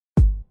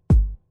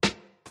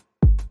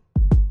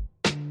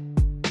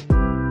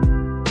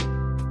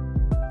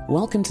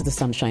Welcome to the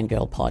Sunshine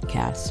Girl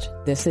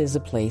podcast. This is a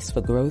place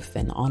for growth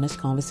and honest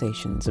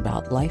conversations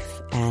about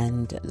life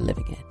and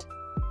living it.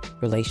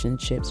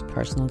 Relationships,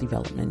 personal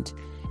development,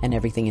 and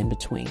everything in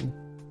between.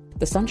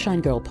 The Sunshine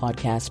Girl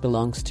podcast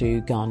belongs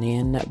to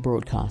Ghanaian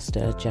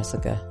broadcaster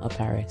Jessica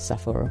Opare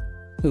Saforo,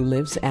 who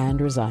lives and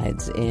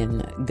resides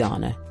in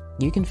Ghana.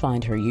 You can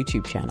find her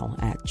YouTube channel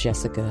at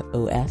Jessica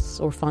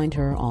OS or find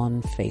her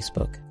on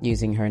Facebook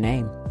using her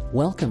name.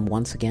 Welcome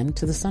once again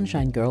to the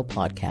Sunshine Girl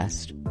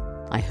podcast.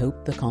 I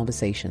hope the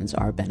conversations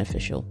are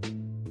beneficial.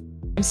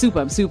 I'm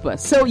super.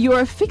 So you're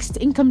a fixed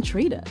income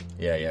trader.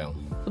 Yeah.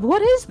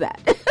 What is that?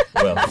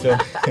 Well, so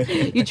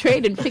you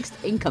trade in fixed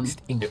income.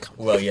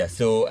 Well, yeah.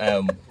 So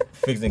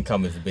fixed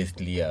income is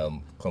basically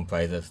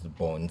comprises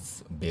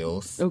bonds,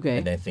 bills, okay,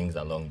 and then things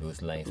along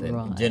those lines. And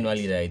right.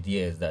 Generally, the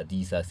idea is that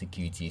these are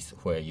securities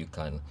where you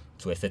can,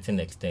 to a certain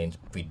extent,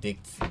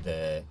 predict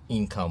the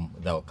income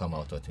that will come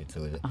out of it.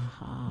 So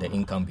the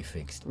income be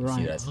fixed. Right.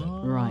 See that?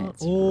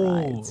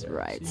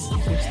 Right.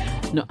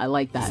 No, I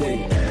like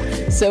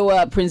that.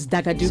 So, Prince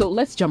Dagadu. So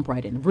let's jump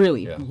right in.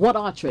 Really, What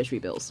are treasury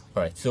bills?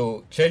 Right.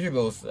 So treasury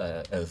bills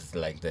is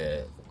like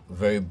the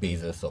very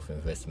basis of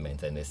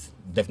investment, and it's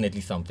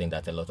definitely something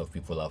that a lot of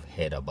people have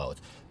heard about,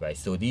 right?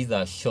 So these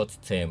are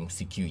short-term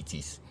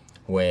securities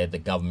where the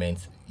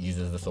government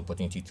uses this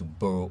opportunity to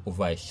borrow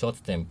over a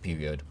short-term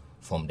period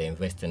from the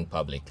investing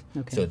public.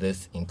 Okay. So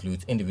this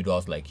includes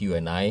individuals like you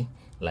and I,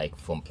 like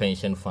from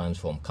pension funds,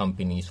 from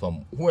companies,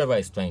 from whoever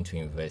is trying to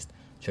invest.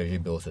 Treasury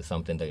bills is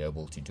something that you're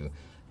able to do.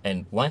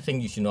 And one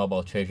thing you should know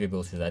about treasury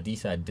bills is that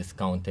these are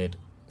discounted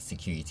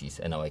securities,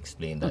 and I'll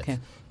explain that. Okay.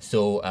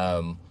 So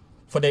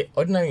for the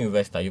ordinary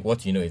investor,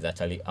 what you know is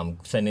actually I'm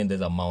sending this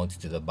amount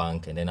to the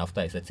bank, and then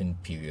after a certain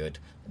period,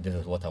 this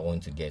is what I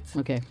want to get.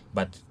 Okay.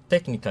 But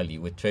technically,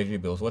 with treasury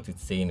bills, what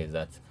it's saying is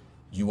that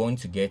you want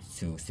to get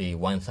to, say,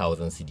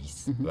 1,000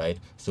 cedis, right?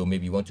 So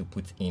maybe you want to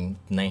put in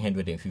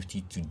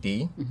 950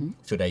 today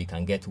so that you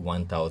can get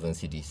 1,000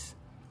 cedis,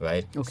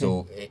 right? Okay.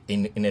 So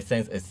in a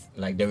sense, it's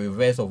like the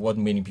reverse of what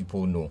many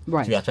people know.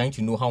 Right. So you are trying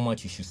to know how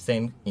much you should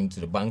send into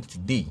the bank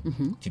today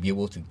to be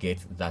able to get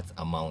that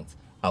amount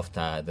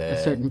after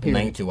the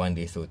 91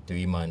 days, so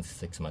 3 months,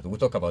 6 months. We'll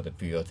talk about the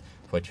period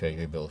for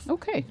treasury bills.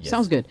 Okay, yes.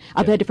 Sounds good.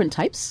 Are there different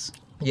types?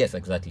 Yes,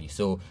 exactly.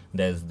 So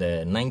there's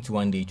the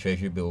 91-day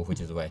treasury bill,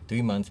 which is over a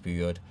 3 month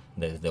period.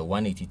 There's the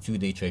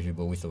 182-day treasury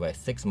bill, which is over a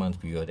 6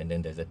 month period. And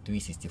then there's a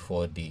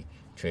 364-day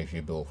treasury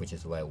bill, which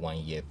is over a 1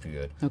 year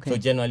period. Okay. So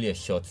generally a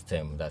short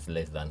term that's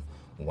less than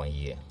 1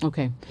 year.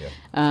 Okay. Yeah.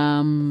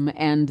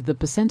 And the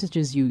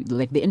percentages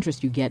the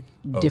interest you get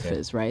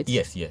differs, right?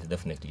 Yes,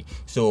 definitely.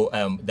 So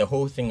the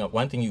whole thing,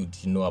 one thing you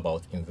should know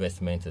about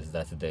investment is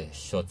that the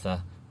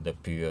shorter the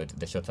period,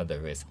 the shorter the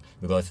risk.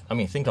 Because, I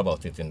mean, think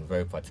about it in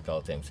very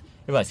practical terms.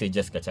 If I say,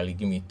 Jessica, Charlie,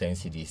 give me 10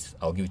 CDs,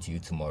 I'll give it to you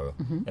tomorrow.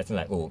 That's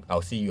like, oh,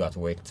 I'll see you at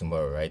work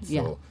tomorrow, right?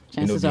 Yeah. So,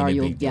 chances are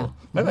you'll,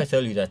 But if I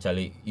tell you that,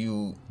 Charlie,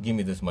 you give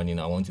me this money and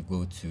I want to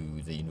go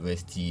to the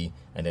university,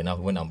 and then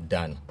when I'm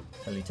done,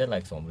 Charlie, it's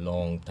like some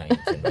long time,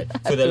 right?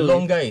 So the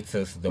longer it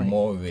is, the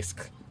more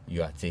risk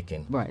you are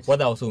taking. Right. What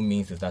that also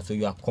means is that so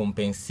you are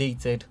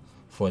compensated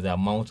for the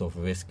amount of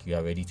risk you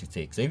are ready to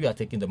take. So if you are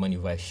taking the money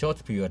over a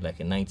short period,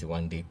 like a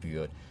 91-day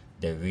period,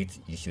 the rate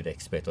you should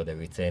expect or the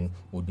return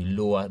would be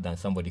lower than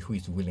somebody who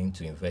is willing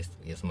to invest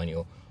his money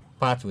or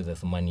part with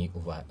his money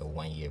over a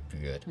 1 year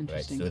period,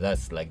 right? So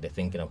that's like the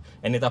thinking of,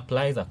 and it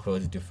applies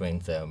across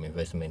different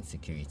investment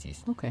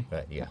securities. Okay,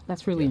 right? Yeah,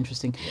 that's really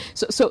interesting.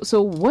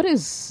 So what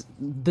is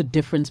the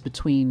difference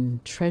between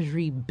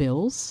treasury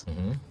bills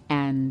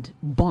and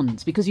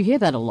bonds? Because you hear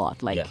that a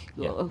lot. Like,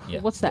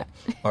 what's that?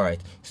 All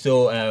right.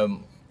 So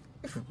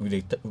if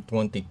we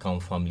want to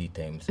count family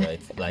terms,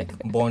 right? Like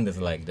bond is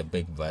like the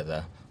big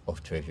brother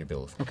of treasury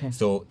bills. Okay.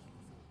 So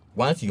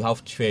once you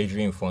have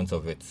treasury in front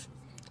of it,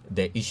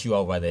 the issue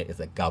over there is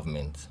the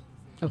government.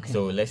 Okay.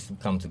 So let's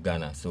come to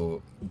Ghana.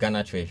 So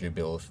Ghana treasury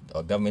bills,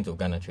 or government of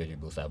Ghana treasury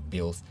bills, are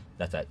bills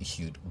that are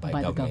issued by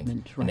the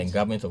government. Right. And then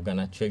government of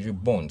Ghana treasury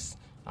bonds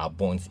are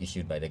bonds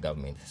issued by the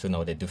government. So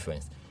now the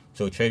difference.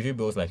 So treasury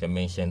bills, like I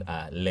mentioned,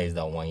 are less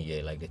than 1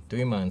 year, like the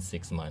 3 months,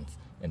 6 months,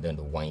 and then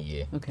the 1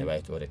 year,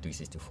 right, or the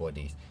 364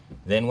 days.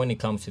 Then when it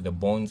comes to the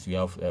bonds, we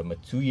have a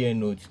 2 year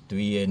note,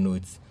 3 year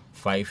notes,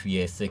 5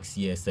 year, 6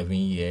 year, 7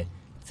 year,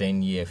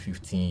 10 year,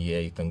 15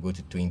 year. You can go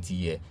to 20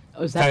 year.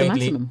 Oh, is that the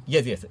maximum?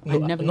 Yes.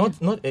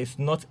 No, it's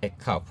not a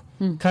cap.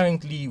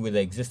 Currently, with the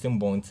existing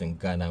bonds in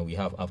Ghana, we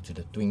have up to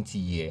the 20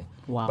 year.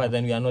 Wow. But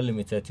then we are not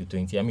limited to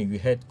 20. I mean, we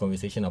had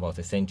conversation about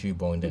a century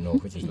bond and all,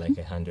 which is like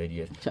 100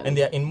 years. And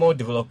they are in more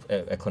developed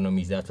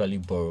economies. They actually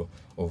borrow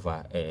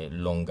over a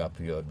longer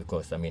period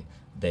because, I mean,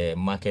 the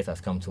market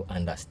has come to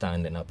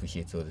understand and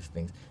appreciate all these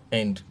things.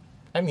 And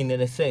I mean,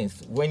 in a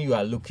sense, when you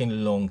are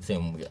looking long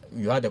term,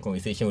 you had a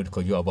conversation with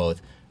Kojo about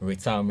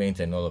retirement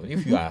and all of it.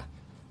 If you are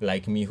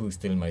like me who's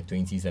still in my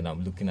 20s and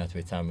I'm looking at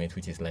retirement,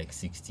 which is like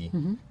 60.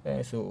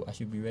 Mm-hmm. So I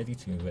should be ready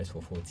to invest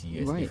for 40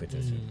 years Right. if it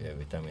is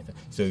retirement.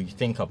 So you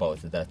think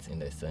about that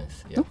in a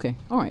sense. Yeah. Okay.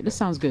 All right. This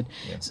sounds good.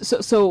 Yeah.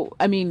 So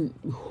I mean,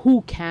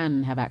 who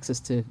can have access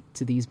to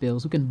these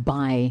bills? Who can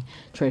buy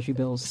treasury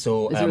bills?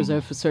 So, is it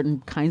reserved for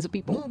certain kinds of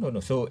people? No.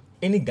 So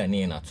any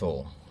Ghanaian at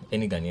all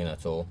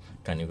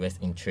can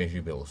invest in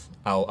treasury bills.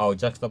 I'll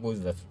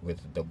juxtapose that with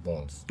the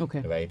bonds.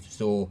 Okay. Right.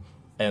 So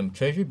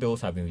treasury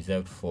bills have been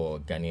reserved for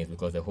Ghanaians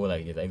because the whole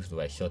idea is that if it's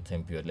over a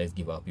short-term period, let's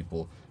give our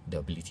people the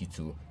ability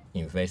to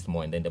invest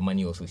more, and then the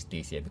money also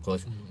stays here.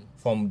 Because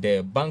from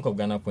the Bank of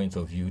Ghana point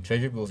of view,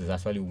 treasury bills is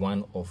actually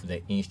one of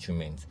the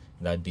instruments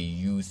that they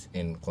use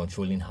in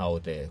controlling how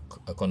the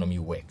economy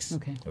works.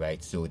 Okay.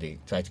 Right. So they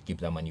try to keep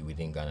that money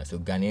within Ghana. So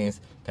Ghanaians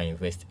can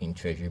invest in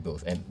treasury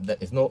bills, and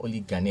that it's not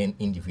only Ghanaian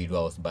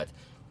individuals, but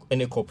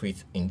any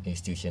corporate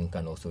institution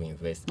can also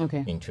invest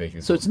in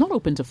treasury So bills. it's not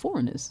open to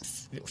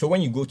foreigners. So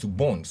when you go to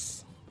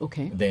bonds,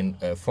 Okay. then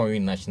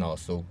foreign nationals,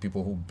 so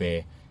people who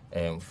bear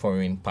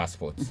foreign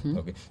passports.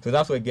 Okay, so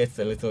that's where it gets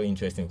a little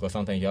interesting, because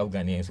sometimes you have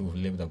Ghanaians who've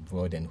lived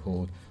abroad and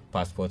hold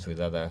passports with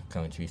other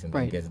countries, and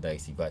then Right. it gets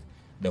dicey. But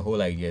the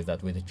whole idea is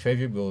that with the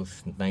treasury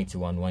bills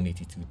 91,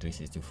 182,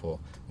 364,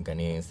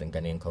 Ghanaians and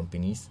Ghanaian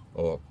companies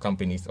or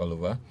companies all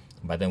over.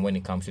 But then when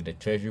it comes to the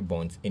treasury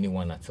bonds,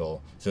 anyone at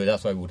all. So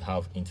that's why we would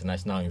have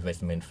international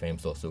investment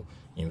firms also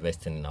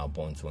investing in our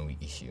bonds when we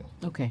issue.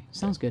 Okay,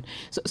 sounds good.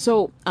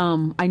 So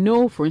I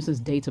know, for instance,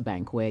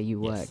 DataBank, where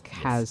you work,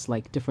 yes. has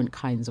like different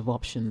kinds of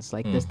options.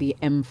 Like there's the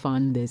M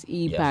Fund, there's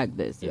EPAC,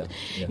 there's,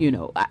 you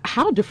know,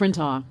 how different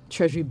are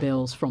treasury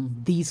bills from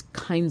these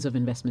kinds of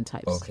investment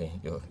types? Okay,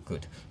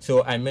 good.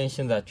 So I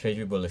mentioned that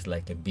treasury bill is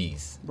like a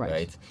base,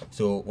 right?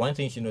 So one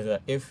thing you should know is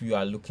that if you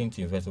are looking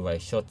to invest over a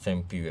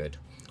short-term period,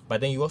 but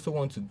then you also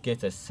want to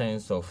get a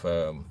sense of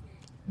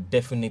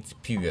definite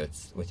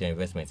periods with your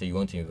investment. So you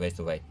want to invest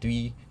over a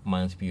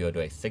 3-month period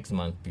or a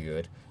 6-month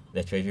period,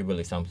 the treasury bill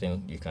is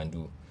something you can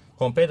do.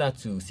 Compare that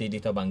to, say,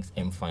 DataBank's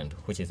M Fund,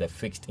 which is a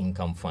fixed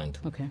income fund,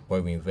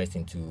 where we invest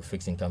into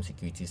fixed income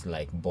securities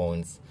like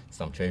bonds,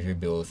 some treasury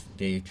bills,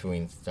 they throw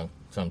in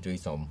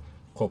some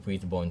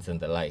corporate bonds and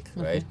the like,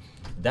 right?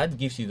 That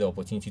gives you the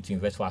opportunity to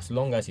invest for as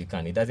long as you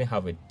can. It doesn't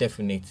have a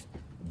definite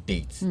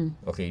date.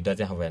 Okay, it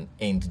doesn't have an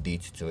end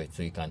date to it,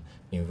 so you can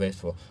invest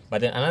for.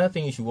 But then another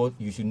thing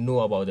you should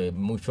know about the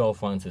mutual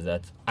funds is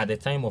that at the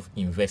time of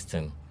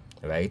investing,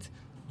 right,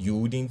 you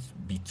wouldn't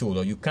be told,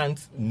 or you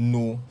can't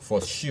know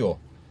for sure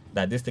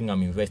that this thing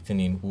I'm investing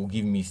in will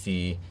give me,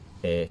 say,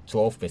 a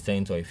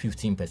 12% or a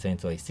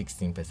 15% or a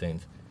 16%.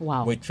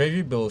 Wow. With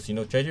treasury bills,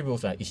 treasury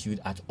bills are issued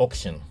at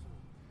auction,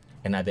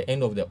 and at the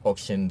end of the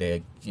auction,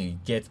 you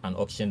get an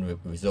auction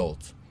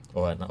result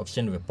or an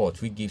auction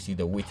report, which gives you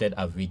the weighted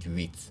average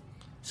rate.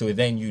 So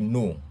then you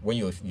know, when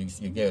you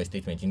get your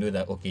statement, you know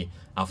that, okay,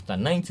 after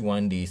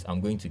 91 days, I'm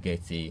going to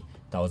get, say,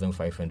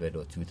 1,500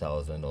 or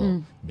 2,000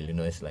 or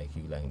millionaires like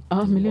you.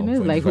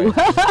 Millionaires like who?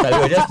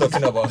 We're just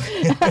talking about...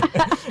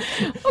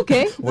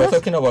 Okay. We're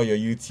talking about your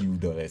YouTube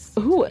dollars.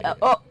 Who?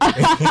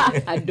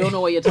 I don't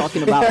know what you're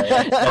talking about.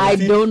 I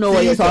don't know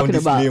what you're talking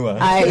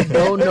about. I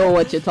don't know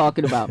what you're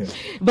talking about.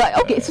 But,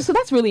 okay, so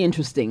that's really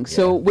interesting.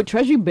 So with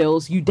treasury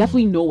bills, you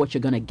definitely know what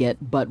you're going to get,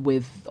 but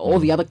with all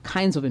the other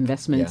kinds of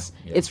investments,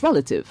 it's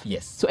relative.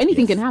 Yes. So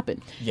anything can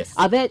happen. Yes.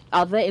 Are there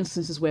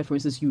instances where, for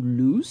instance, you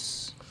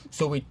lose?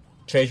 So with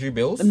treasury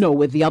bills? No,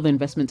 with the other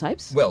investment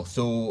types? Well,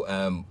 so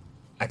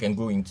I can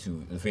go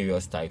into the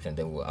various types and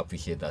then we'll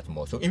appreciate that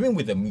more. So even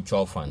with the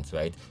mutual funds,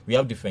 right, we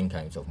have different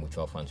kinds of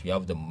mutual funds. We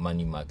have the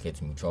money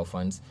market mutual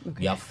funds.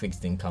 We have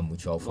fixed income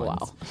mutual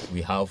funds.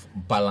 We have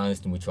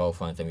balanced mutual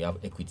funds, and we have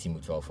equity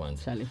mutual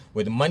funds.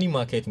 With the money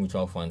market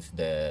mutual funds,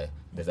 there's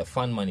a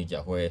fund manager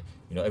where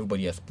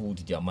everybody has pulled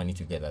their money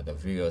together. The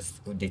various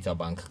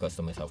DataBank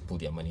customers have pulled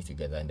their money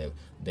together, and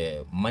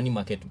the money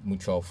market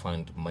mutual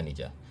fund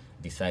manager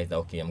decides that,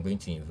 okay, I'm going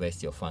to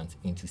invest your funds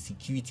into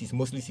securities,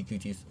 mostly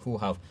securities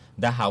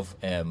that have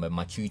a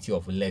maturity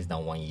of less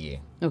than 1 year.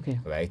 Okay.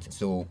 Right?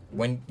 So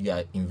when you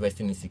are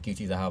investing in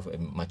securities that have a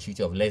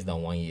maturity of less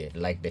than 1 year,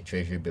 like the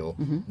treasury bill,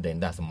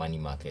 then that's a money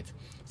market.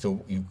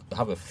 So you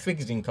have a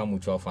fixed income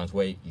mutual funds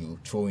where you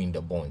throw in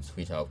the bonds,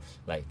 which have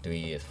like 3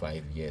 years,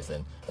 5 years,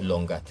 and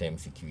longer term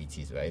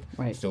securities, right?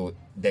 So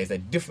there's a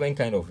different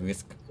kind of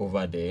risk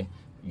over there.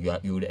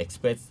 You would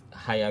expect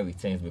higher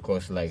returns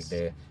because, like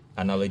the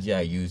analogy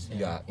I use,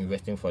 you are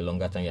investing for a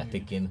longer time, you are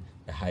taking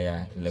a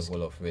higher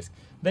level of risk.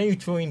 Then you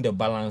throw in the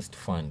balanced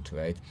fund,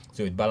 right?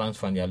 So with balanced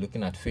fund, you are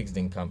looking at fixed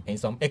income and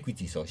some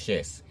equities or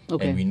shares.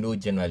 And we know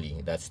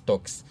generally that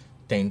stocks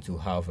tend to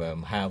have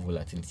higher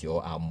volatility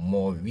or are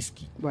more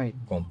risky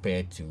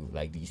compared to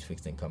like these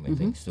fixed income and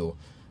things. So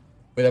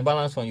with a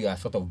balanced fund, you are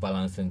sort of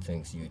balancing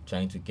things. You're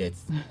trying to get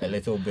a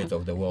little bit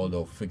of the world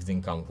of fixed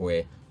income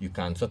where you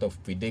can sort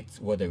of predict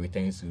what the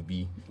returns will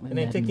be, and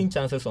then taking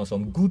chances on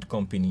some good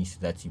companies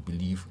that you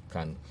believe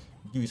can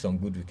give you some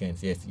good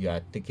returns. Yes, you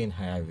are taking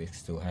higher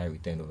risks to higher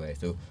return over there.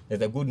 So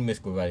there's a good mix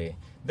over there.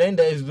 Then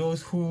there's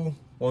those who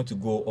want to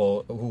go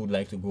or who would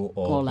like to go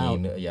all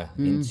in,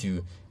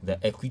 into the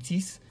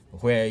equities,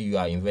 where you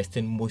are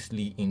investing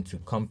mostly into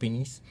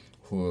companies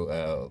who who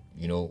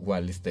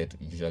are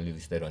usually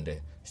listed on the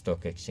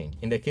stock exchange.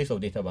 In the case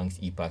of DataBank's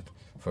EPAC,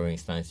 for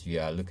instance, you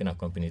are looking at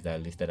companies that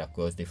are listed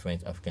across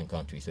different African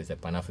countries. So it's a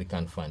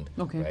Pan-African fund,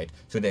 right?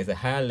 So there's a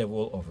higher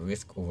level of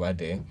risk over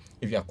there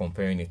if you are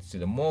comparing it to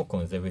the more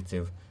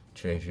conservative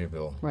Treasury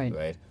bill,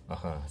 right?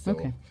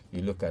 So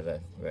you look at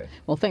that, right?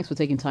 Well, thanks for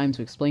taking time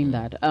to explain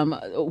that.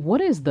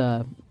 What is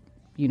the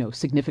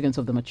significance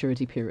of the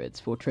maturity periods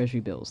for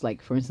Treasury bills?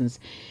 Like, for instance,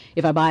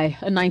 if I buy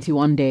a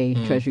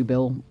 91-day Treasury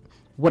bill,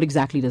 what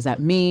exactly does that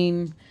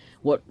mean?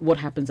 What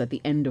happens at the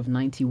end of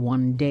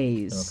 91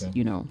 days?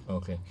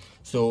 Okay.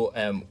 So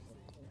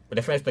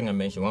the first thing I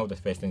mentioned, one of the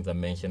first things I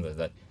mentioned was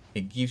that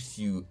it gives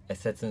you a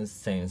certain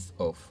sense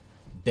of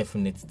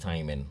definite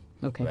timing.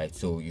 Right.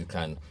 So you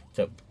can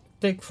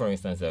take, for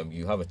instance,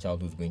 you have a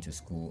child who's going to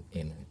school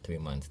in 3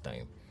 months'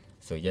 time.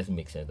 So it just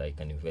makes sense that you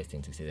can invest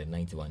into, say, the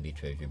 91-day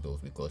Treasury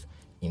bills, because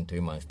in 3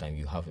 months' time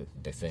you have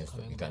the sense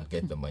that you can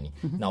get the money.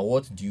 Now,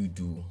 what do you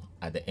do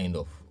at the end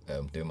of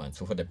 3 months?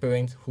 So for the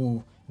parent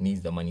who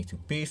needs the money to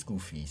pay school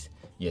fees,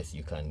 yes,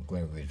 you can go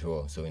and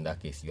withdraw. So in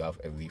that case, you have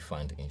a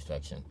refund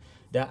instruction.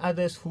 There are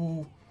others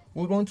who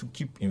would want to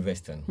keep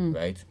investing,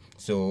 right?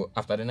 So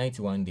after the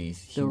 91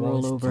 days, he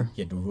wants to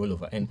get the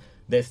rollover. And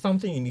there's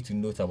something you need to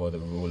note about the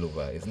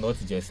rollover. It's not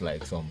just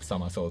like some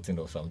somersaulting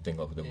or something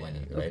of the money,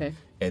 right?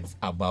 It's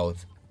about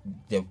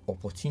the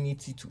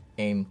opportunity to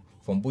earn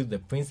from both the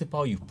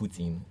principal you put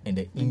in and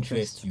the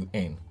interest you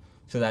earn.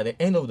 So that at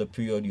the end of the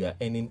period, you are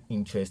earning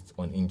interest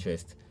on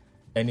interest,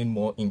 earning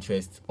more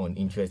interest on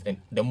interest. And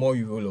the more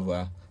you roll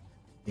over,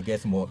 it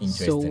gets more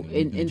interesting.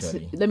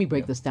 So let me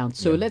break this down.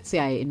 So let's say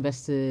I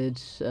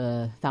invested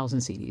 1,000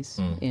 CDs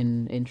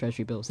in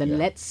Treasury bills. And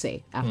let's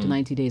say after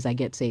 90 days, I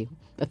get, say,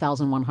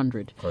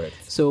 1,100. Correct.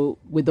 So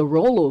with the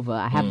rollover,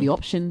 I have the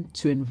option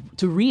to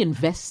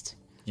reinvest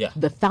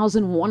the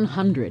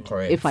 1,100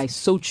 if I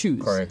so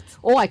choose. Correct.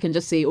 Or I can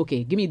just say,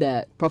 okay, give me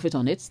the profit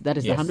on it. That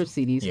is the 100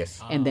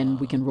 CDs. And then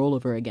we can roll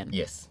over again.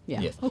 Yes.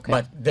 Okay.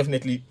 But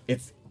definitely,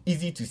 it's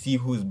easy to see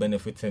who's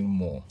benefiting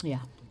more.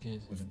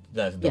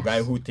 That's the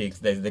guy who takes.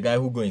 There's the guy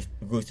who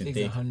goes to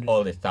take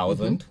all the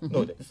 1,000.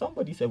 No,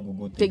 somebody said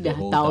we'll go take the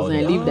whole 1,000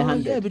 and leave the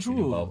 100. Yeah, but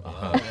true.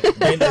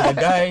 Then there's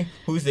the guy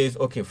who says,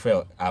 okay,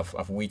 fair.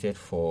 I've waited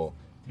for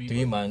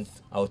 3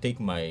 months. I'll take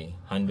my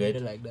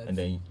 100, like that. And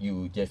then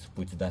you just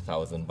put that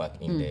 1,000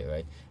 back in there,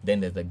 right?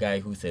 Then there's the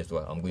guy who says,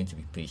 well, I'm going to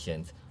be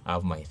patient. I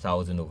have my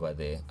 1,000 over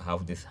there. I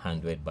have this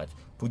 100, but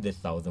put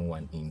this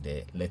 1,001 in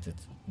there. Let it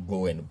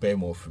go and bear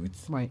more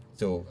fruits. Right.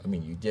 So, I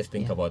mean, you just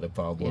think about the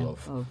parable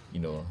of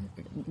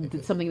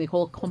it's something they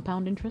call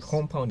compound interest.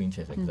 Compound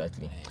interest,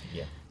 exactly.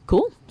 Yeah.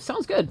 Cool.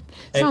 Sounds good.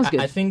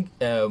 I think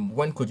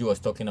when Kojo was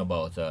talking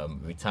about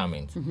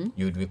retirement,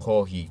 you'd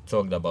recall he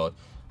talked about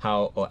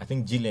how, or I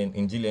think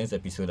Gillian's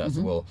episode as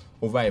well,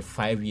 over a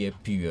 5-year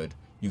period,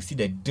 you see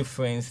the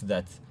difference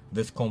that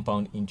this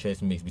compound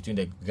interest makes between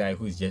the guy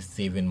who's just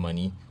saving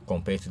money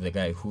compared to the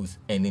guy who's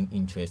earning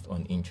interest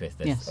on interest.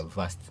 There's a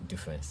vast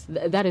difference.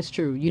 That is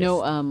true. You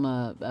know,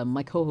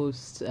 my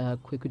co-host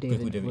Kweku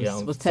David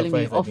was telling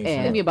me off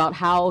air about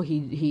how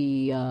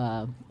he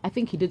I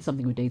think he did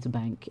something with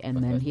DataBank, and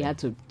then he had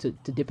to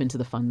dip into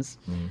the funds.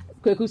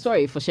 Kweku,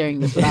 sorry for sharing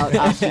this without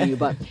asking you,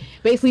 but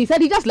basically he said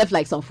he just left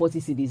like some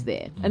 40 CDs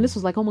there, and this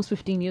was like almost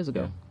 15 years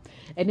ago,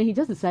 and then he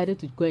just decided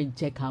to go and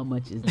check how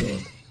much is there.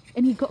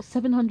 And he got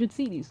 700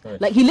 CDs.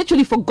 Right. Like, he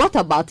literally forgot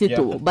about it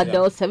all, but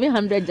there was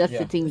 700 just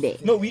sitting there.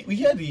 No, we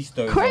hear these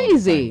stories.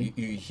 Crazy.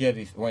 You hear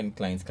this when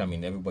clients come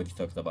in. Everybody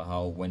talks about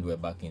how when we were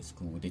back in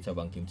school,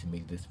 DataBank came to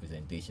make this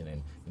presentation,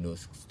 and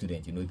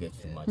students,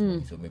 get too much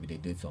money, so maybe they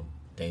did some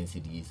 10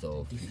 CDs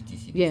or 50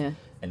 CDs. Yeah.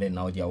 And then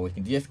now they are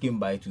working. They just came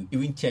by to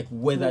even check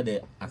whether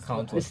the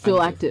account was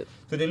still active.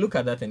 So they look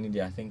at that and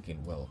they are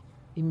thinking, well,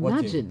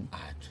 imagine.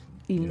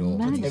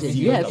 Imagine,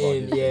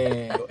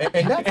 yes.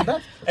 And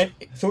that's and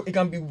so it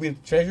can be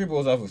with Treasury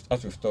bills,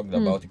 as we've talked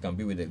about. It can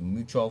be with the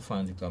mutual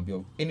funds. It can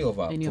be any of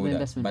our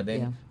products. But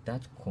then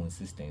that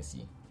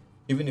consistency,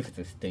 even if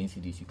it's 10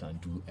 CDs you can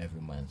do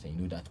every month, and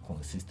you know that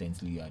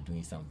consistently you are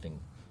doing something.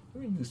 I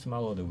mean, you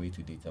smile all the way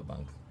to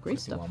DataBank. Great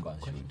stuff.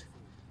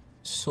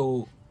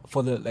 So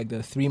for the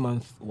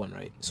 3-month one,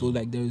 right? So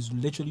like there's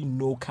literally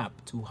no cap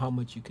to how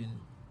much you can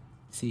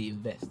say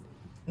invest.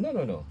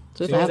 No.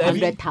 So if I have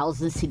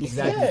 100,000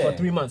 CDs for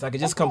 3 months, I could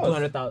just come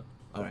 200,000.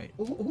 All right.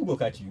 Who will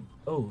catch you?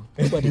 Oh,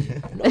 nobody.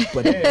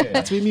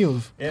 That's we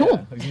move. Cool.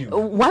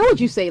 Why would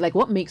you say,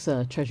 what makes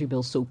a Treasury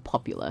bill so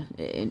popular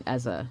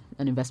as an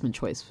investment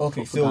choice for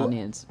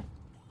Ghanaians?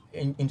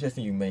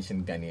 Interesting you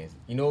mentioned Ghanaians.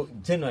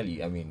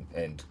 Generally,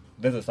 and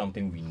this is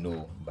something we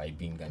know by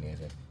being Ghanaians.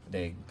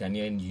 The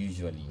Ghanaian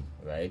usually,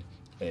 right,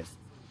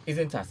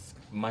 isn't as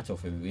much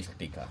of a risk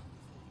taker,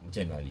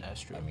 generally.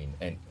 That's true.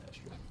 And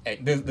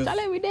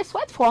Charlie, with the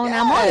sweat for our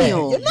money.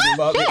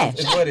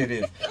 It's what it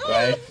is,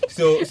 right?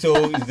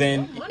 So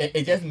then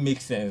it just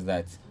makes sense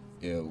that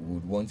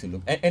would want to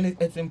look, and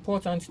it's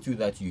important too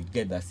that you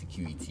get that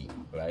security,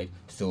 right?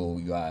 So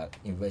you are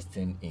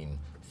investing in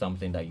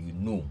something that you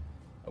know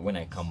when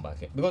I come back,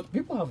 because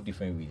people have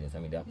different reasons. I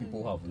mean, there are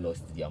people who have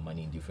lost their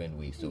money in different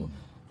ways, so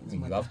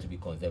you have to be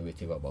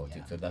conservative about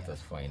it. So that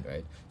is fine,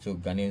 right? So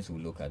Ghanaians will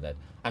look at that.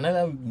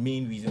 Another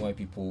main reason why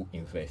people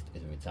invest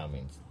is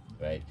retirement,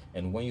 right?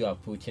 And when you are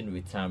approaching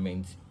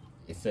retirement,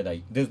 it's said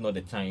that this is not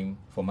the time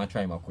for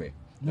matrimony.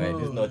 Right,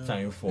 it's not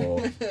time for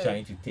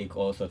trying to take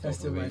all sorts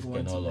of risk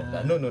and all of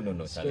that.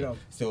 No, Charlie.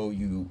 So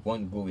you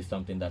want to go with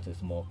something that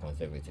is more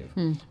conservative.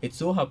 It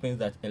so happens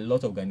that a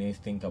lot of Ghanaians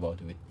think about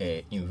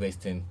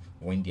investing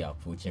when they are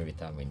approaching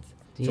retirement.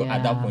 So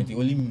at that point, it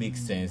only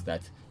makes sense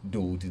that they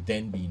would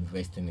then be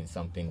investing in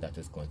something that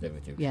is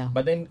conservative. Yeah.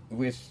 But then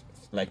with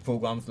like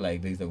programs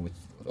like this, with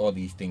all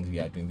these things we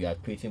are doing, we are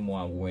creating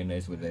more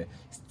awareness with the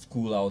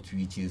school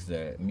outreaches,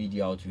 the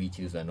media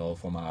outreaches, and all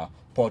from our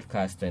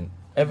podcast and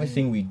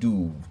everything we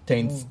do,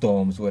 tent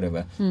storms,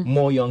 whatever.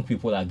 More young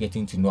people are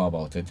getting to know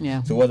about it.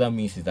 Yeah. So what that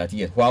means is that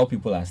yes, while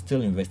people are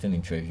still investing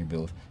in treasury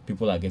bills,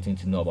 people are getting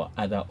to know about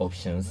other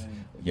options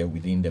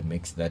within the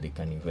mix that they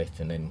can invest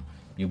in and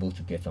be able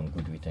to get some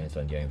good returns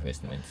on their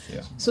investments.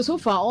 Yeah. So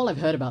far, all I've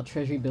heard about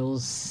treasury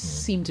bills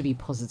seem to be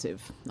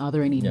positive. Are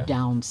there any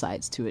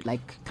downsides to it?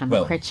 Like, kind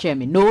of lights?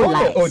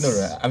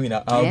 No. I mean,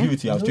 I'll give it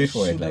to you. I'm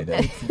straightforward like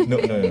that. No.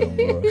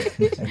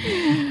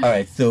 All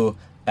right. So,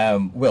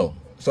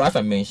 so as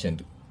I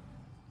mentioned,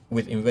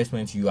 with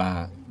investments, you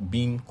are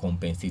being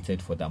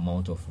compensated for the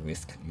amount of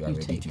risk you are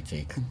ready to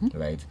take,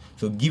 right?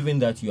 So given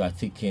that you are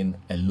taking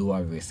a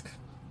lower risk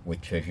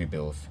with treasury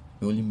bills,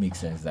 it only makes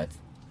sense that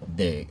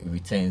the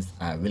returns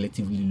are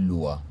relatively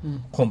lower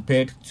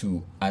compared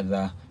to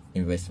other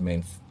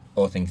investments,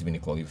 all things being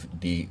equal, if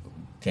they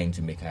tend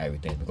to make higher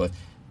returns. Because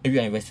if you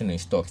are investing in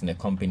stocks in a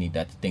company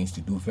that tends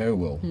to do very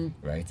well,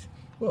 right?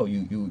 Well,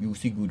 you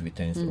see good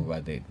returns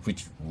over there,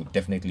 which would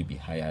definitely be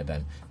higher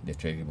than the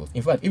treasury bills.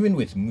 In fact, even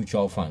with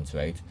mutual funds,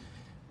 right?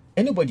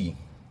 Anybody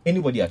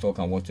at all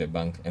can walk to a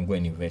bank and go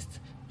and invest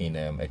in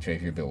a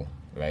treasury bill,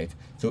 right?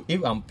 So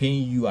if I'm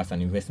paying you as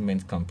an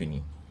investment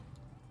company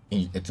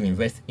to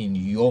invest in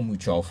your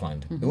mutual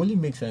fund, it only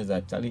makes sense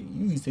that, Charlie,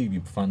 you say you be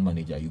fund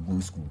manager, you go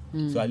school,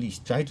 so at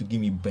least try to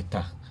give me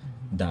better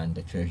than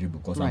the treasury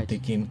because I'm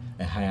taking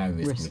a higher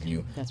risk with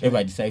you. If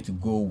I decide to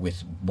go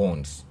with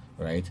bonds,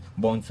 right?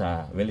 Bonds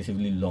are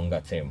relatively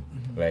longer term,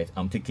 right?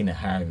 I'm taking a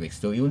higher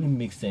risk. So it only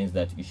makes sense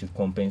that you should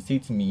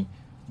compensate me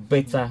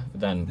better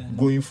than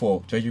going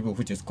for treasury bill,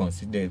 which is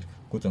considered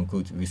quote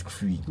unquote risk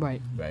free.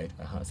 Right.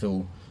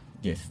 So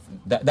yes,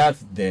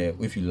 that's the,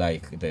 if you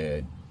like,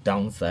 the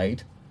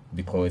downside,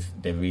 because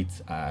the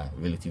rates are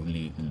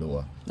relatively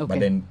lower. But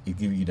then it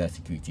gives you that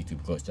security too,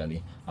 because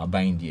Charlie, are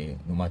buying there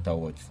no matter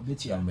what,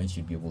 government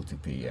should be able to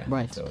pay.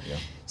 Right.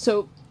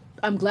 So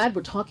I'm glad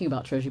we're talking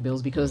about treasury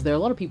bills, because there are a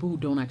lot of people who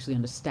don't actually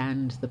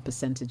understand the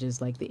percentages,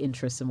 like the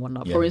interest and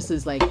whatnot. For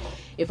instance, like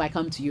if I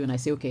come to you and I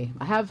say, okay,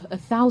 I have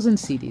 1,000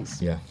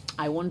 CDs.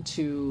 I want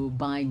to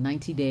buy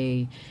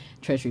 90-day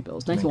treasury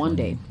bills,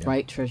 91-day,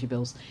 right, treasury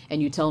bills.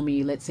 And you tell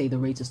me, let's say the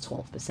rate is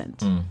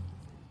 12%.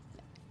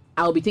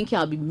 I'll be thinking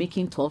I'll be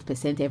making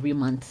 12% every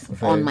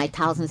month on my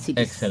 1,000 CDs.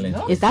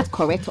 Excellent. Is that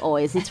correct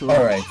or is it wrong?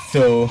 All right.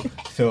 So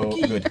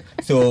good.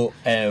 So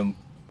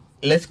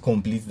let's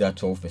complete that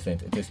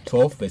 12%. It is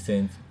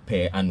 12%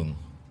 per annum.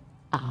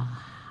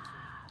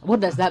 What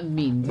does that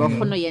mean?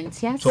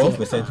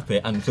 12%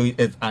 per annum. So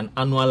it's an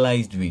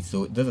annualized rate.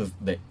 So this is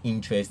the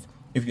interest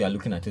if you are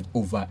looking at it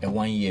over a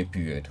 1 year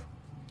period.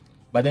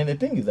 But then the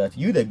thing is that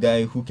you, the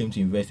guy who came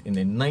to invest in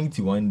a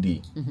 91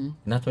 day,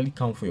 naturally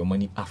count for your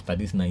money after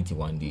this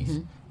 91 days.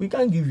 We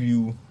can't give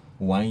you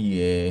 1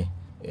 year,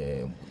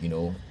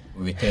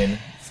 return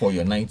for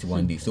your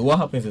 91 days. So what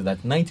happens is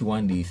that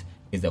 91 days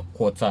is a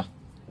quarter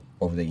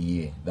of the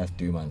year. That's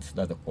 3 months.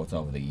 That's a quarter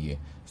of the year.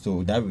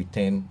 So that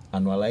return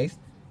annualized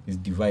is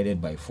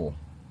divided by 4.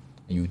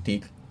 And you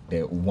take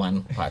the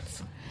one part.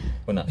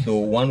 So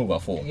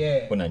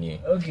 1/4.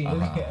 Okay,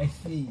 I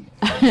see.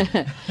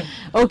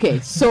 Okay,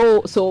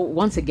 so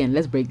once again,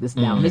 let's break this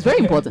down. It's very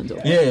important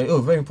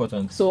though. Very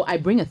important. So I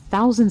bring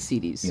 1,000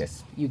 CDs.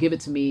 Yes. You give it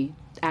to me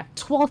at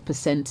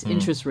 12%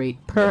 interest rate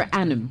per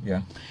annum.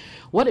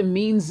 What it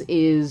means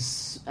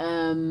is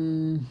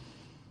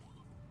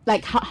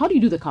like how do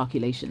you do the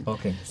calculation?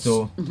 Okay,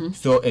 so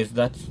is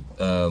that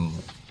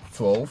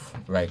 12,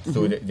 right?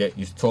 So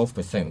it's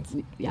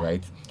 12%,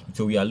 right?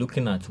 So we are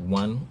looking at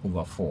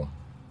 1/4.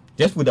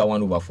 Just put that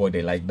 1/4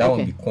 there, like that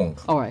one be conk.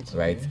 All right.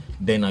 Right.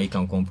 Then now you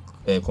can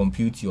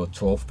compute your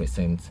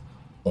 12%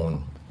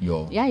 on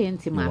your.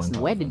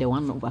 Where did the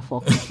 1/4 come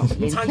from?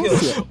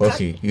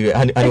 Okay,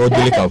 and we'll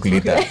do the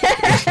calculator.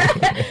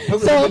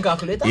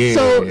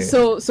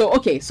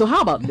 Okay. So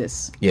how about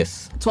this?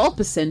 Yes.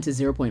 12% is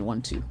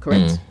 0.12,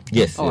 correct?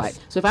 Yes. All right.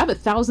 So if I have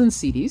 1,000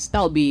 CDs,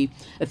 that'll be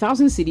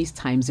 1,000 CDs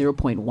times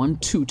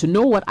 0.12 to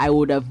know what I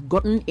would have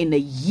gotten in a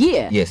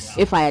year. Yes.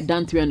 If I had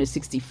done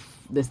 365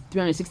 the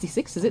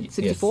 366, is it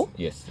 64?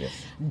 Yes.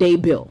 Day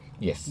bill.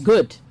 Yes.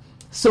 Good.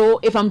 So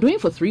if I'm doing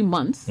for 3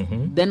 months,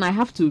 Mm-hmm. then I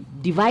have to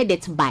divide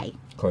it by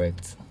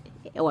Correct.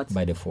 what?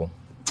 By the 4.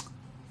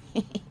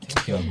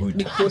 You are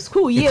good. For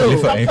school year.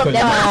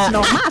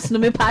 Equalifier. No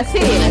me pass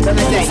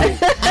it.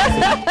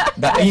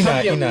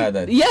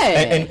 That,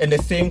 Yeah. And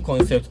the same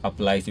concept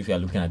applies if you are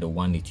looking at the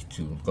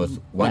 182, because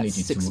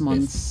 182 6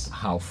 months. is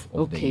half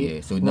of the Okay.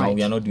 year. So now Right.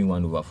 we are not doing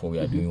 1/4, we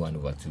are doing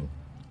 1/2.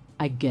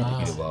 I get it.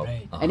 Okay, wow.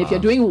 right. And if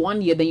you're doing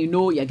 1 year, then you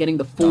know you're getting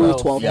the full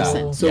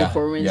 12%. Yeah. So Yeah.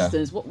 for Yeah.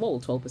 instance, what will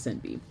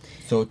 12% be?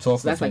 So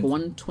 12%. So that's like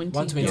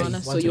 120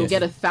 Ghana. So 120. you'll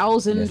get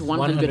 1,120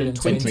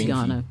 120.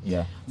 Ghana.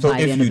 Yeah. So by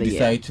the if end you of the year.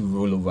 decide to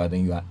roll over,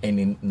 then you are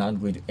not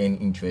going to earn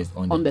interest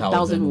on On the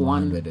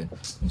 1,100.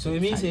 So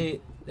it means the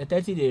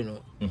 30 day,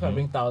 if I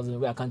bring 1,000,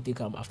 where I can't take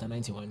them after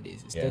 91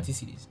 days, it's Yeah. 30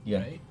 cities. Yeah.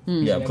 Right?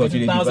 Yeah, So because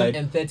you 1,000 divide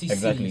and 30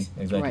 exactly. cities.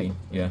 Exactly. Right.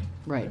 Yeah.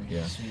 Right.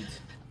 Yeah. Sweet.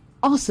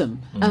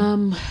 Awesome.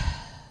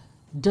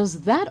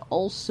 Does that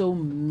also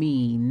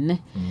mean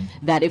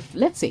that if,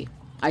 let's say,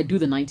 I do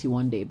the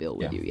 91-day bill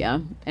with Yeah. you, yeah?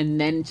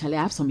 And then, Charlie,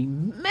 I have some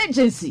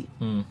emergency.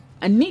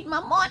 I need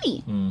my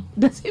money.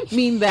 Does it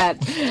mean that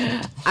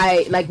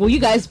will you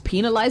guys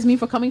penalize me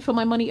for coming for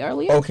my money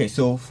earlier? Okay,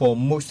 so for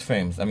most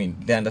firms, I mean,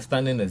 the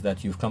understanding is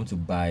that you've come to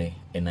buy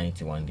a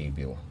 91-day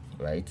bill,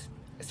 right?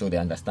 So the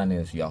understanding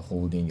is you are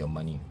holding your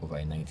money over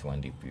a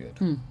 91-day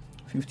period.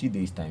 50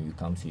 days time, you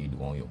come say you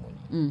want your money,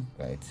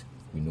 right?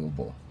 We know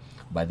more.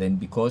 But then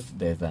because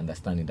there's the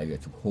understanding that you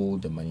have to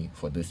hold the money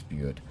for this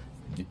period,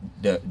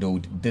 they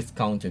would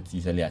discount it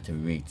usually at a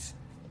rate.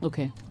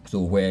 Okay.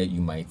 So where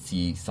you might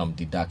see some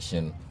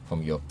deduction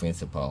from your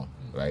principal,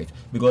 right?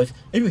 Because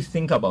if you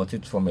think about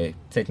it from a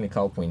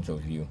technical point of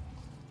view,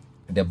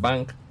 the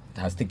bank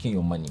has taken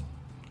your money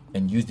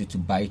and used it to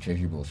buy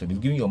treasury bills. So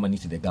they've given your money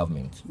to the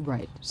government.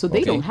 Right. So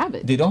they don't have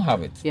it. They don't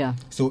have it. Yeah.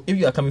 So if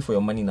you are coming for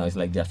your money now, it's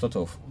like they're sort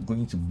of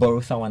going to borrow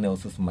someone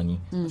else's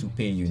money to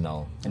pay you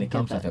now. And it get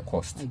comes that. at a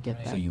cost. I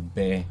get So that. you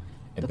bear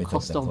a The bit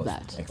cost of of the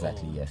cost. that.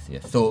 Exactly, yes.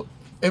 So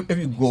if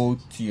you go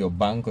to your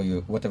bank or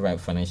your whatever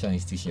financial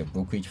institution, your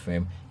brokerage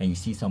firm, and you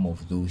see some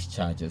of those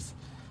charges,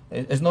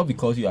 it's not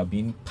because you are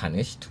being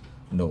punished,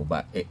 no,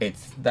 but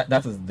it's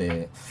that is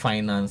the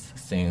finance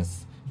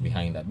sense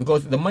behind that.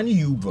 Because the money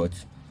you brought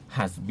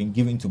has been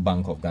given to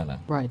Bank of Ghana.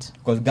 Right.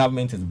 Because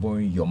government is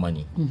borrowing your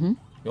money.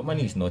 Your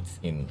money is not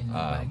in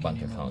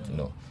bank account,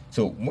 no.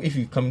 So if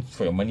you come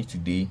for your money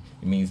today,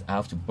 it means I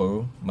have to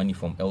borrow money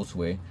from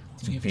elsewhere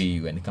to pay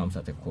you, and it comes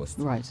at a cost.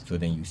 Right. So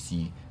then you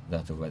see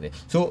that over there.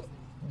 So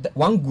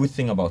one good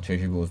thing about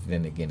treasury bills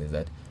then again is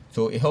that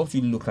so it helps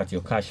you look at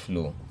your cash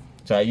flow.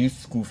 So I use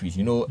school fees.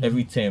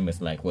 Every term is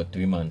like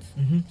 3 months.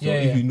 So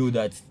if you know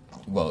that,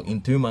 well, in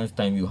 3 months'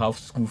 time you have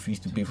school fees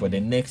to pay for the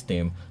next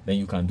term, then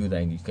you can do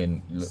that, and you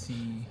can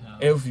See how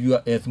if you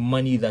have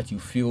money that you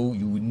feel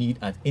you would need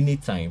at any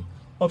time,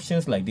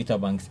 options like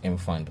DataBank's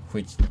M-Fund,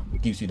 which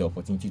gives you the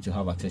opportunity to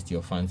have access to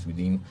your funds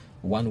within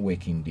 1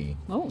 working day.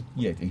 Oh.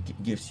 Yeah,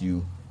 it gives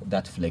you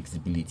that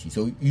flexibility.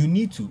 So you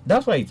need to,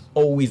 that's why it's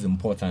always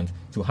important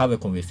to have a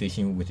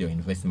conversation with your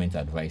investment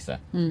advisor.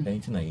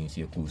 Anything that you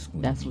see a cool school.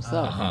 That's what's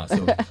up.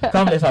 So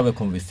come, let's have a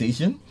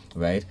conversation,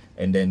 right?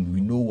 And then we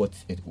know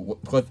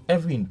because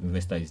every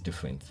investor is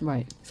different.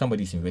 Right.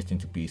 Somebody's investing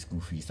to pay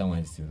school fees, someone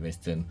is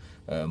investing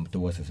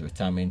towards his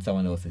retirement,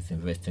 someone else is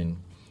investing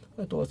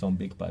towards some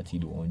big party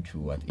they want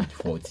to at age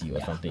 40 or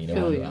something.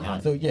 Feel you.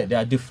 So yeah, there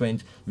are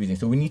different reasons.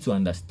 So we need to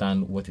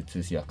understand what it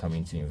is you are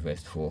coming to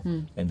invest for,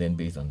 and then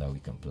based on that we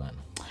can plan.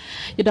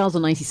 Your dials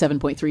on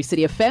 97.3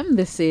 City FM.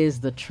 This is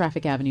the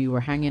Traffic Avenue.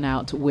 We're hanging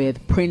out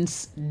with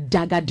Prince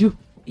Dagadu.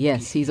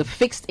 Yes, he's a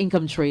fixed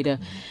income trader,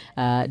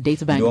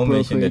 data bank Don't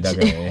mention the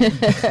brokerage.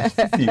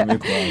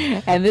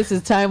 And this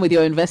is Time with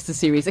Your Investor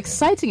Series.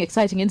 Exciting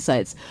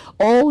insights.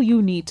 All you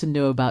need to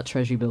know about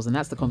treasury bills, and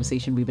that's the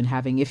conversation we've been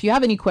having. If you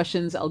have any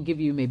questions, I'll give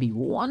you maybe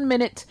 1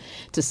 minute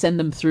to send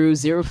them through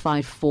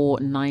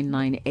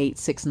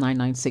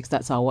 054-998-6996.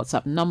 That's our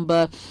WhatsApp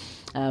number.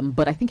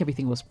 But I think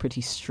everything was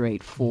pretty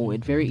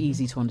straightforward, very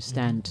easy to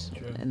understand,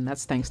 and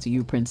that's thanks to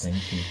you, Prince.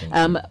 Thank you.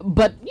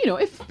 But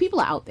if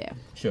people are out there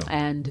Sure.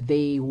 and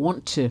they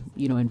want to,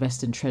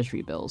 invest in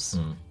treasury bills,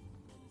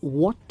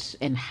 what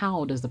and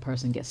how does the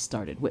person get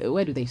started?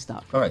 Where do they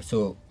start from? All right.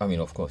 So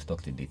of course,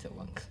 talk to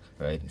DataBank,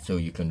 right? So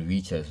you can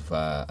reach us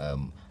via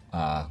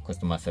our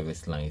customer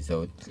service line.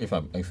 So if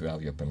you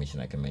have your permission,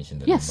 I can mention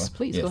the number. Yes,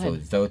 please, go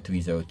ahead. So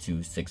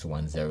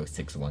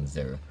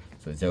 0302-610-610.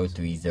 So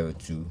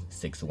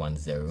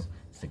 0302-610-610.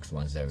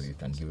 You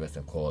can give us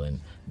a call, and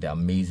the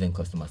amazing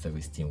customer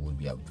service team will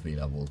be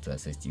available to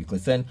assist you. You can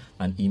send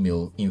an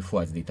email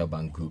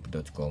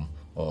info@databankgroup.com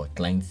or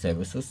client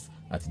services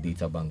at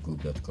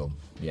databankgroup.com.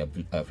 We are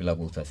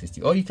available to assist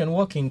you. Or you can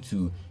walk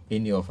into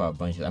any of our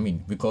branches. I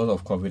mean, because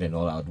of COVID and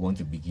all, I would want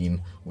to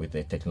begin with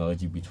the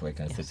technology bit where you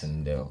can sit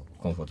in the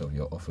comfort of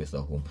your office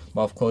or home.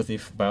 But of course,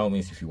 if by all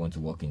means, if you want to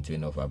walk into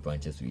any of our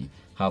branches, we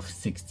have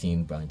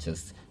 16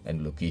 branches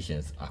and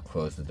locations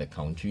across the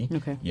country.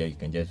 Okay. Yeah, you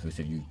can just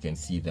visit. You can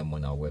see them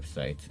on our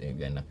website.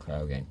 We are in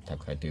Accra, we are in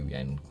Takoradi, we are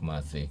in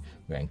Kumasi,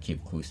 we are in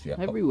Cape Coast. We are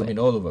everywhere. I mean,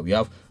 all over. We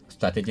have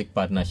strategic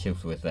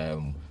partnerships with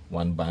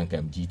one bank,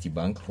 GT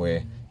Bank,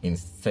 where in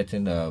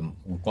certain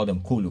we call them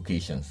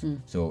co-locations.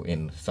 So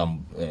in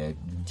some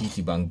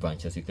GT Bank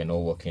branches, you can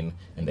all walk in,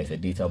 and there's a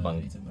data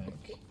bank.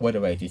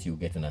 Whatever it is you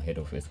get in ahead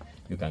of us,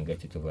 you can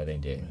get it over there.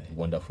 And the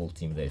wonderful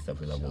team that is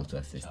available to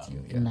assist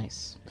you. Yeah.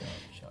 Nice.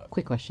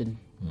 Quick question: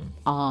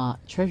 are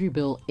Treasury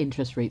bill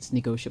interest rates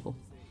negotiable?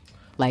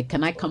 Like,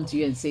 can I come to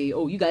you and say,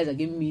 "Oh, you guys are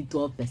giving me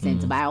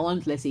 12%, but I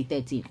want, let's say,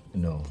 13"?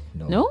 No.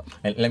 No?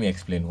 And let me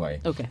explain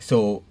why. Okay.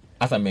 So,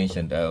 as I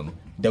mentioned,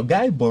 the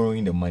guy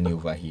borrowing the money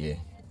over here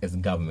is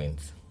government,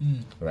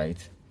 right?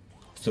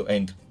 So,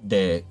 and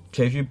the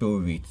Treasury bill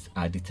rates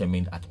are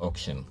determined at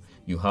auction.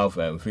 You have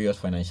various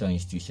financial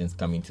institutions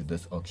coming to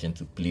this auction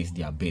to place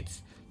their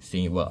bids,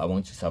 saying, well, I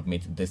want to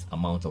submit this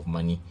amount of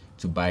money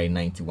to buy a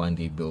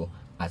 91-day bill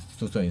at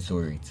so and so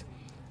rate.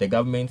 The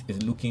government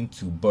is looking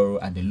to borrow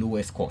at the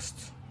lowest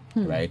cost,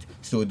 right?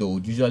 So they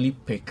would usually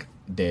pick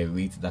the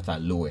rates that are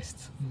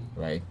lowest,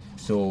 right?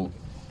 So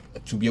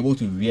to be able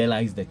to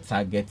realize the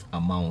target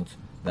amount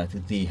that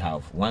they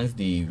have, once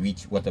they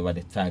reach whatever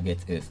the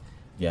target is,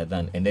 they are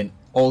done. And then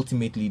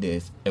ultimately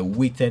there's a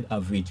weighted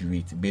average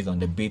rate based on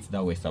the bids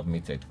that were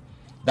submitted.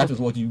 That is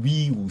what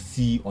we will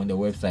see on the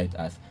website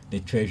as the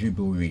Treasury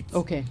bill rate.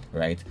 Okay.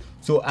 Right?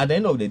 So at the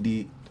end of the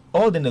day,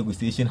 all the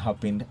negotiation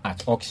happened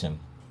at auction.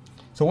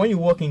 So when you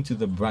walk into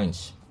the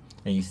branch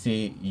and you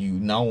say you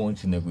now want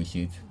to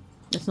negotiate,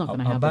 it's not going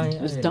to happen.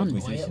 It's done.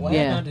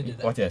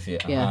 What I say.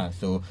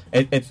 So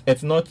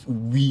it's not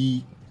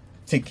we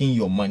taking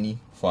your money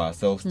for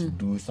ourselves to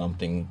do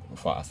something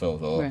for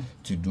ourselves or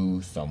to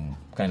do some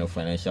kind of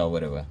financial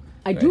whatever.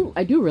 I do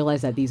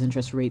realize that these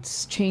interest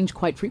rates change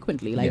quite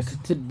frequently. Like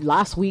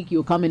last week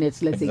you come in,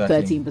 it's let's say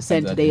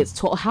 13%. Today it's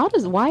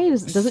 12%. Why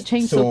does it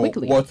change so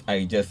quickly? What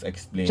I just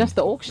explained, just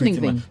the auctioning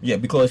thing. Yeah,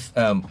 because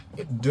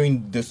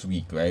during this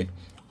week, right,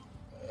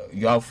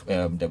 you have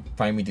the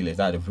primary dealers,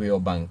 that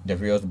the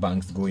various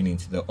banks going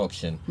into the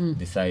auction,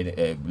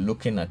 decide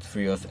looking at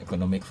various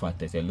economic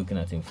factors. They're looking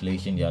at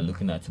inflation, they are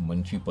looking at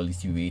monetary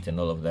policy rate and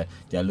all of that.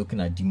 They are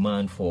looking at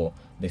demand for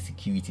the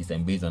securities,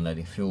 and based on that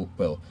they feel,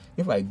 well,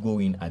 if I go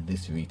in at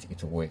this rate,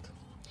 it will work.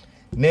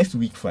 Next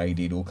week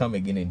Friday they will come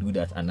again and do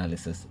that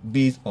analysis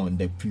based on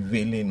the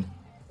prevailing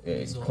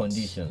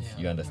conditions.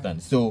 You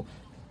understand? So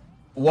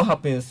what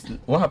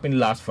happened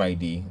last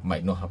Friday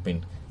might not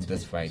happen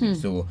this Friday.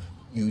 So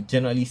you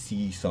generally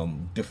see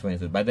some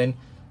differences. But then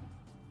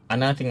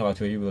another thing about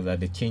Treasury bills is that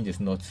the change is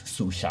not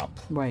so sharp.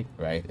 Right?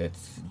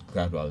 It's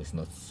gradual, it's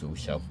not so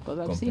sharp. Because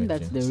I've seen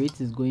that the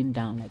rate is going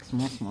down like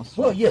small.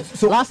 Well, yes.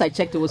 So last I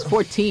checked it was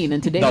 14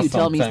 and today you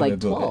tell me it's like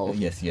 12.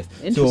 Yes.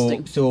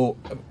 Interesting. So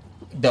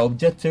the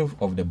objective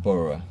of the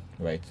borrower,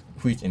 right,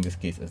 which in this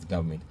case is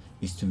government,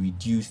 is to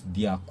reduce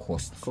their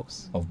cost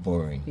of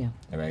borrowing. Yeah.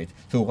 Right.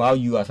 So while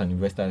you as an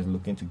investor is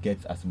looking to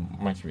get as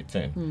much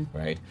return,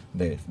 right,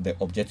 the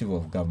objective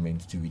of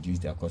government is to reduce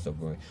their cost of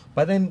borrowing.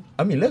 But then,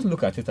 I mean, let's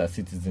look at it as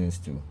citizens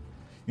too.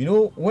 You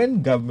know,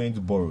 when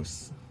government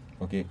borrows,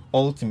 okay,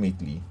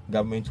 ultimately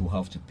government will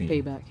have to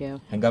pay back. Yeah.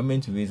 And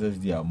government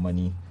raises their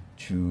money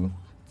through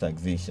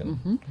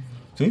taxation.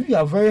 So if you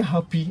are very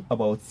happy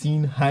about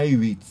seeing high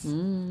rates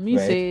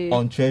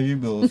on Treasury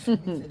bills,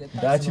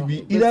 that should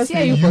be either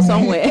say you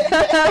somewhere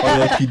or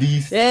your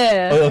kiddies,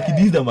 or your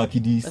kiddies that my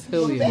kiddies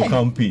who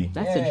can pay.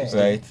 That's interesting.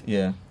 Right?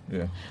 Yeah.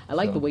 I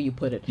like the way you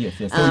put it. Yes.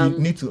 So you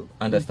need to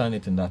understand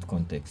it in that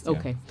context.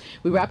 Okay.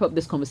 We wrap up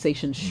this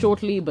conversation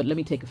shortly, but let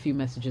me take a few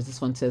messages.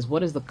 This one says,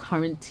 what is the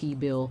current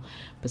T-bill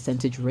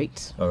percentage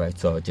rate? All right.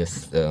 So I'll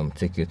just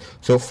take it.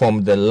 So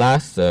from the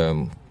last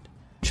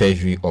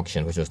Treasury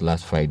auction, which was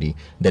last Friday,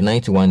 the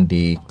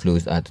 91-day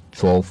closed at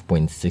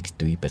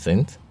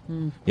 12.63%.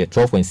 Yeah,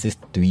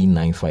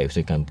 12.6395, so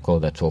you can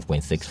call that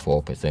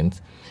 12.64%.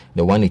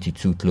 The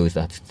 182 closed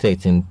at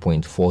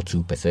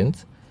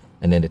 13.42%,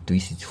 and then the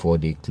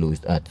 364-day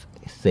closed at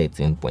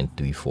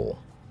 13.34.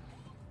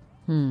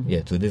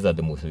 Yeah, so these are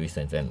the most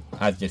recent, and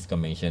as Jessica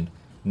mentioned,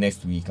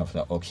 next week after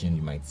auction,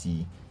 you might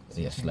see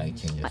slight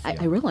changes.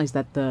 I realized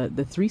that the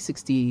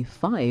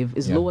 365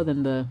 is lower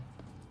than the...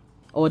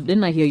 Or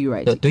didn't I hear you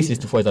right? The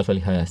 364 is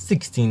actually higher.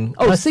 16.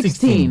 Oh,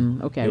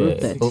 16. Okay, I wrote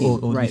 13.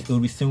 Right. It will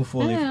be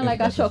sinful.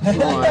 Like I shocked you.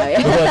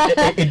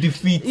 It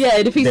defeats. Yeah,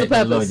 it defeats the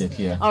purpose. Logic,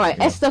 yeah. All right.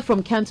 Esther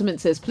from Cantonment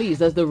says, please,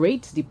 does the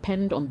rate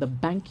depend on the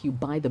bank you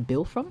buy the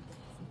bill from?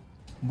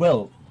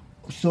 Well,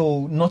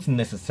 so not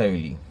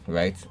necessarily,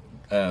 right?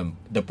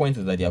 The point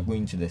is that they are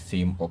going to the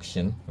same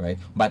auction, right?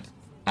 But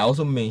I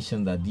also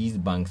mentioned that these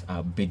banks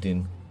are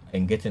bidding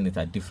and getting it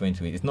at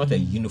different rates. It's not a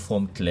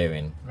uniform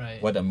clearing.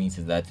 Right. What that means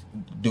is that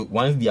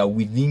once they are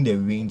within the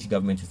range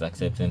government is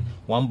accepting,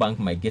 one bank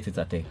might get it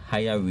at a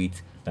higher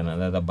rate than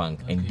another bank,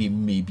 and they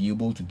may be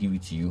able to give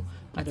it to you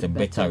at a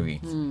better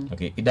rate.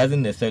 Okay, it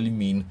doesn't necessarily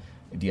mean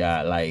they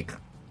are like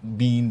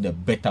being the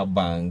better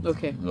bank.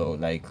 Okay. Or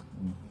like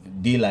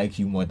they like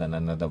you more than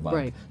another bank.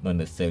 Right. Not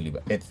necessarily,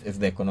 but it's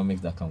the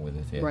economics that come with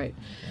it. Yeah. Right.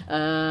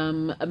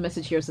 A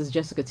message here says,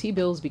 Jessica,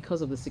 T-bills,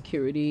 because of the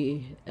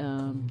security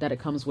that it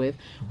comes with,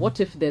 what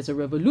if there's a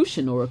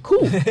revolution or a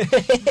coup?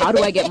 How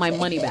do I get my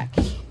money back?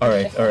 All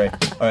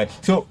right.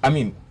 So, I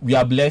mean, we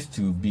are blessed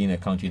to be in a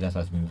country that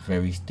has been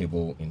very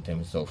stable in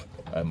terms of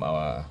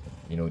our,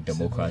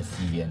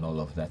 democracy and all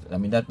of that. I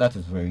mean, that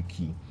is very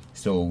key.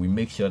 So we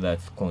make sure that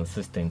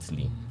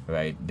consistently,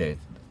 right, that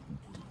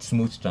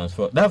smooth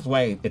transfer. That's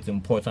why it's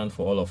important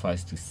for all of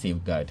us to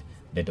safeguard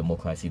the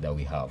democracy that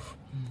we have,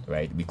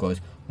 right? Because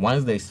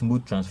once there's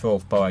smooth transfer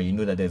of power, you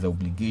know that there's an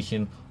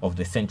obligation of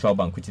the central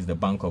bank, which is the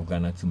Bank of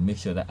Ghana, to make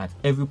sure that at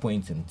every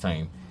point in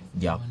time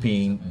they are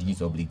paying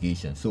these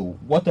obligations. So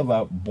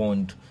whatever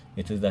bond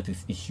it is that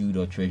is issued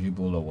or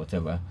treasurable or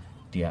whatever,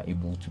 they are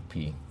able to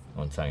pay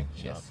on time.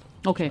 Yes.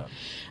 Okay.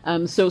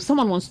 So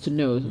someone wants to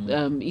know,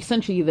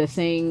 essentially they're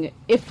saying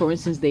if, for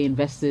instance, they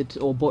invested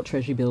or bought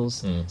treasury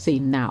bills, say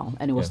now,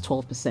 and it was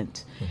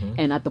 12%,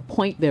 and at the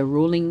point they're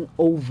rolling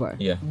over,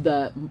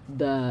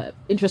 the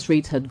interest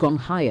rates had gone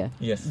higher.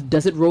 Yes.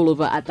 Does it roll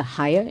over at the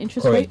higher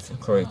interest rate?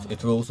 Correct.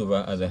 It rolls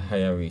over at a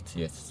higher rate,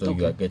 yes. So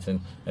you are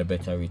getting a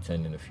better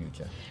return in the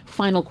future.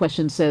 Final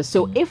question says,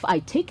 so if I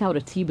take out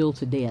a T-bill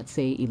today at,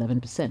 say,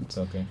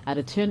 11%, at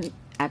a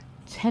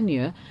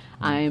 10-year,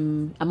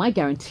 am I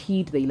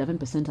guaranteed the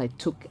 11% I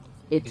took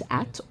it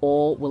at,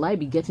 or will I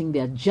be getting the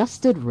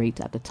adjusted rate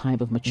at the time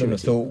of maturity? No.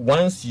 So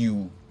once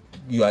you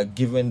are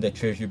given the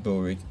treasury bill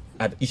rate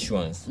at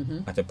issuance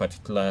at a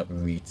particular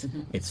rate,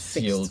 it's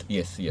sealed.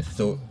 Yes.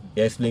 So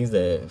it explains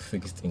the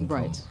fixed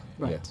income.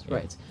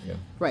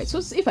 Right. So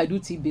if I do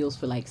T-bills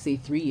for like say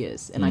 3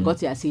 years and I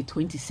got it at say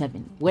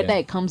 27, whether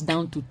it comes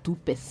down to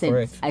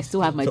 2%, I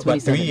still have my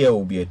 27. But 3 year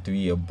will be a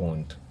 3-year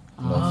bond.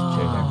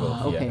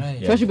 Okay.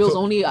 Yeah. Treasury bills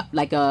only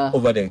like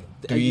over the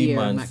 3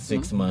 months,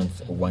 maximum. 6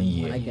 months, 1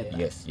 year. I get that.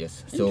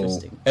 Yes. So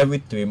every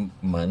 3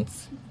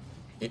 months,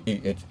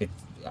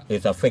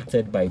 it's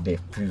affected by the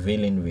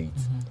prevailing rate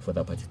for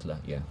that particular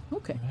year.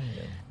 Okay.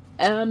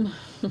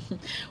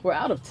 We're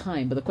out of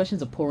time, but the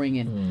questions are pouring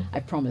in. I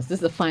promise. This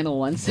is the final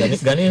one.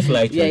 Ghanaians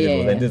like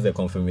treasury, and this is the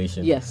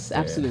confirmation. Yes,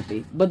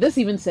 absolutely. But this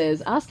even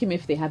says, ask him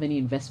if they have any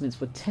investments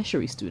for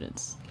tertiary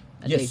students.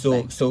 Yes.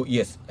 So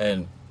yes,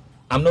 and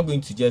I'm not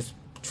going to just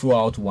throw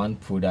out one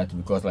product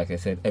because, like I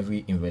said,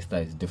 every investor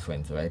is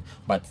different, right?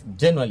 But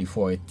generally,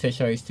 for a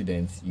tertiary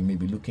student, you may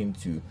be looking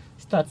to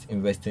start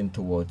investing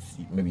towards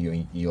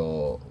maybe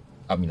your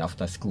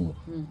after school.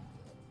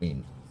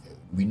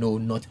 We know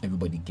not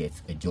everybody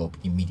gets a job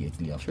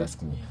immediately after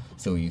school.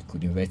 So you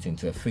could invest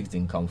into a fixed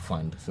income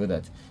fund so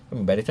that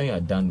by the time you are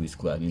done with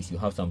school, at least you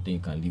have something you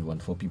can live on.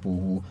 For people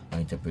who are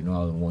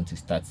entrepreneurial and want to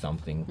start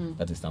something,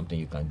 that is something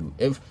you can do.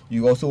 If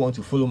you also want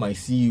to follow my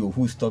CEO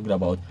who's talked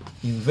about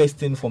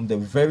investing from the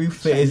very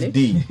first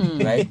day,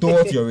 right,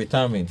 towards your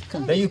retirement,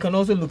 then you can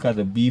also look at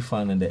the B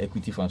fund and the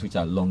equity funds, which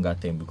are longer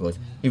term, because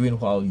even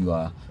while you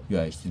are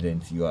a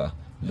student, you are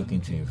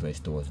looking to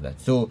invest towards that.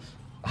 So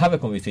have a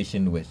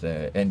conversation with,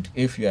 and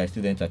if you are a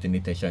student at any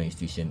tertiary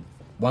institution,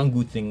 one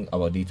good thing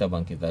about Data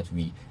Bank is that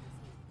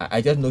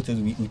I just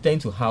noticed we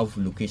tend to have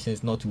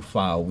locations not too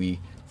far away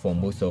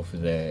from most of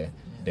the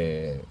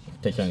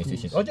tertiary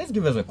institutions. Or just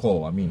give us a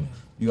call. I mean,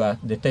 you are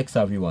the tech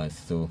savvy ones,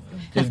 so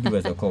just give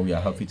us a call. We are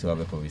happy to have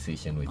a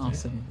conversation with you.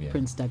 Awesome.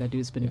 Prince Dagadu,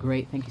 it's been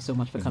great. Thank you so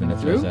much for It's coming been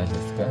a through. pleasure,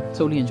 Jessica.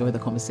 Totally enjoyed the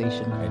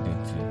conversation. I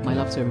did too. My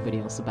love to everybody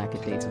else back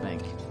at Data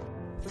Bank.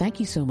 Thank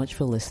you so much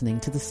for listening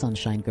to the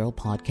Sunshine Girl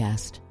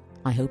podcast.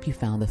 I hope you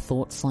found the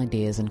thoughts,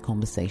 ideas, and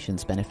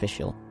conversations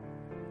beneficial.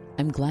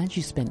 I'm glad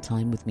you spent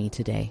time with me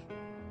today.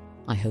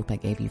 I hope I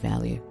gave you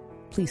value.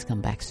 Please come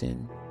back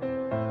soon.